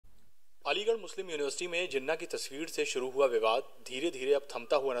अलीगढ़ मुस्लिम university में जिन्ना की तस्वीर से शुरू हुआ विवाद धीरे धीरे अब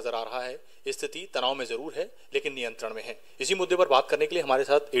थमता हुआ नजर आ रहा है। स्थिति तनाव में जरूर है लेकिन नियंत्रण में है। इसी मुद्दे पर बात करने के लिए हमारे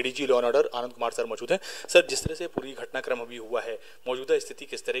साथ ADG law and order Anand Kumar sir मौजूद हैं। सर, जिस तरह से पूरी घटनाक्रम अभी हुआ है, मौजूदा स्थिति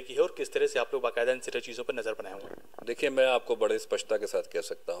किस तरह की है और किस तरह से आप लोग बाकायदा इन सारी चीजों पर नजर बनाए हुए हैं? देखिए, मैं आपको बड़े स्पष्टता के साथ कह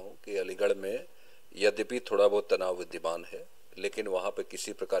सकता हूँ कि अलीगढ़ में यद्यपि थोड़ा बहुत तनाव विद्यमान है, लेकिन वहाँ पे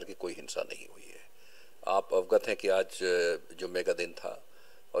किसी प्रकार की कोई हिंसा नहीं हुई है। आप अवगत हैं कि आज जुम्मे का दिन था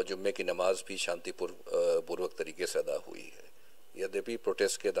और जुम्मे की नमाज भी शांतिपूर्वक तरीके से अदा हुई है। यद्यपि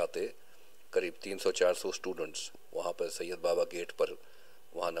प्रोटेस्ट के नाते करीब 300-400 स्टूडेंट्स वहाँ पर सैयद बाबा गेट पर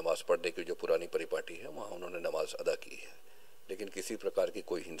वहाँ नमाज पढ़ने की जो पुरानी परिपाटी है वहाँ उन्होंने नमाज अदा की है, लेकिन किसी प्रकार की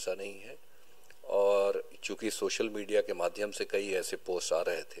कोई हिंसा नहीं है। और चूँकि सोशल मीडिया के माध्यम से कई ऐसे पोस्ट आ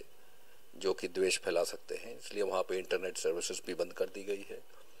रहे थे जो कि द्वेष फैला सकते हैं, इसलिए वहाँ पे इंटरनेट सर्विसेज भी बंद कर दी गई है।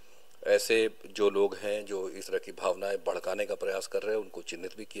 ऐसे जो लोग हैं जो इस तरह की भावनाएं भड़काने का प्रयास कर रहे हैं उनको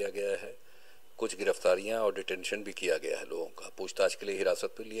चिन्हित भी किया गया है। कुछ गिरफ्तारियां और डिटेंशन भी किया गया है, लोगों का पूछताछ के लिए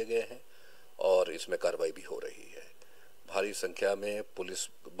हिरासत पे लिए गए हैं और इसमें कार्रवाई भी हो रही है। भारी संख्या में पुलिस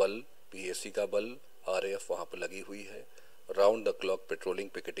बल, पीएसी का बल, आरएएफ वहाँ पर लगी हुई है। Round the clock patrolling,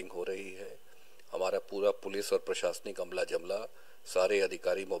 picketing हो रही है। हमारा पूरा पुलिस और प्रशासनिक अमला जमला, सारे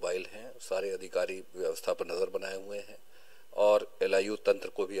अधिकारी मोबाइल हैं, सारे अधिकारी व्यवस्था पर नज़र बनाए हुए हैं और एलआईयू तंत्र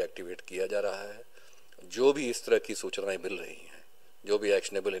को भी एक्टिवेट किया जा रहा है। जो भी इस तरह की सूचनाएं मिल रही हैं, जो भी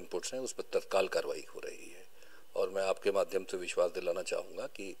एक्शनेबल इनपुट्स हैं, उस पर तत्काल कार्रवाई हो रही है। और मैं आपके माध्यम से विश्वास दिलाना चाहूँगा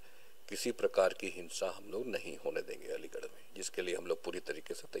कि किसी प्रकार की हिंसा हम लोग नहीं होने देंगे अलीगढ़ में, जिसके लिए हम लोग पूरी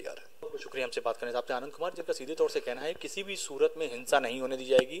तरीके से तैयार हैं। बहुत शुक्रिया हमसे बात करने से। आपसे आनंद कुमार, जिनका सीधे तौर से कहना है किसी भी सूरत में हिंसा नहीं होने दी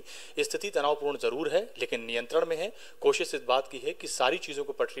जाएगी। स्थिति तनावपूर्ण जरूर है लेकिन नियंत्रण में है। कोशिश इस बात की है कि सारी चीज़ों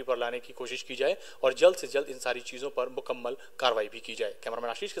को पटरी पर लाने की कोशिश की जाए और जल्द से जल्द इन सारी चीज़ों पर मुकम्मल कार्रवाई भी की जाए। कैमरामैन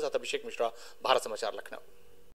आशीष के साथ अभिषेक मिश्रा, भारत समाचार, लखनऊ।